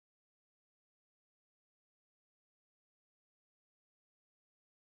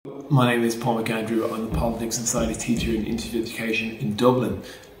Hello, my name is Paul McAndrew. I'm a Politics and Society teacher in Institute of Education in Dublin,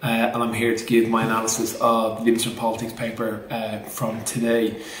 and I'm here to give my analysis of the Leaving Cert Politics paper from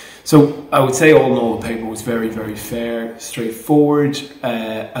today. So I would say all in all the paper was very fair, straightforward,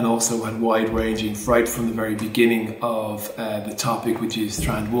 and also had wide-ranging right from the very beginning of the topic, which is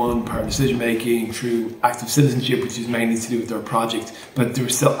Strand 1, power decision making, through active citizenship, which is mainly to do with our project, but there were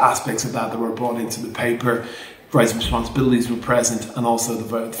still aspects of that were brought into the paper. Rights and responsibilities were present, and also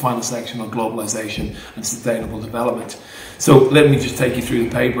the final section on globalisation and sustainable development. So let me just take you through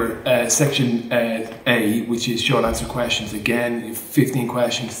the paper. Section A, which is short answer questions. Again, 15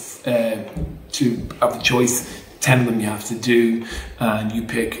 questions of the choice. 10 of them you have to do, and you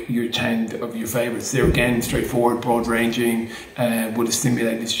pick your 10 of your favourites. They're again straightforward, broad-ranging, would have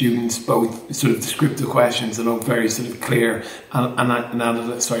stimulated students, both sort of descriptive questions and very sort of clear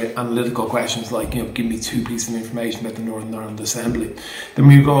analytical questions like, you know, give me 2 pieces of information about the Northern Ireland Assembly. Then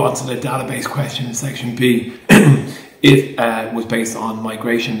we go on to the database question in section B. It was based on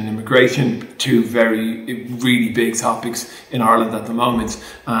migration and immigration, two really big topics in Ireland at the moment,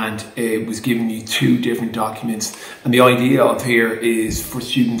 and it was giving you 2 different documents. And the idea of here is for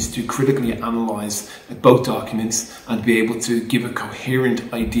students to critically analyse both documents and be able to give a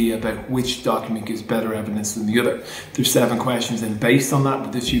coherent idea about which document gives better evidence than the other. There's 7 questions, and based on that,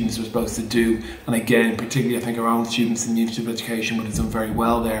 what the students are supposed to do. And again, particularly I think our own students in the Institute of Education would have done very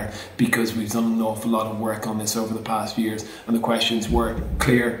well there, because we've done an awful lot of work on this over the past years, and the questions were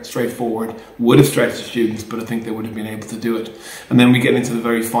clear, straightforward, would have stretched the students, but I think they would have been able to do it. And then we get into the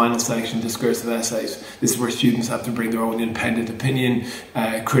very final section, discursive essays. This is where students have to bring their own independent opinion,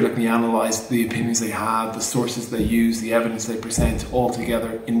 critically analyse the opinions they have, the sources they use, the evidence they present, all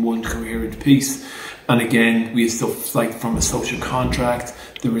together in one coherent piece. And again, we had stuff like from a social contract,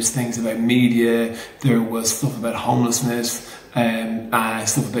 there was things about media, there was stuff about homelessness,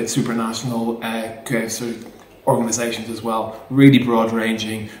 stuff about supranational sort of organisations as well. Really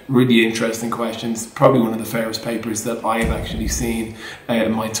broad-ranging, really interesting questions. Probably one of the fairest papers that I have actually seen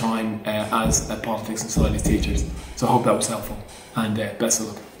in my time as a politics and society teacher. So I hope that was helpful, and best of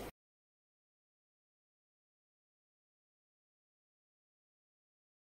luck.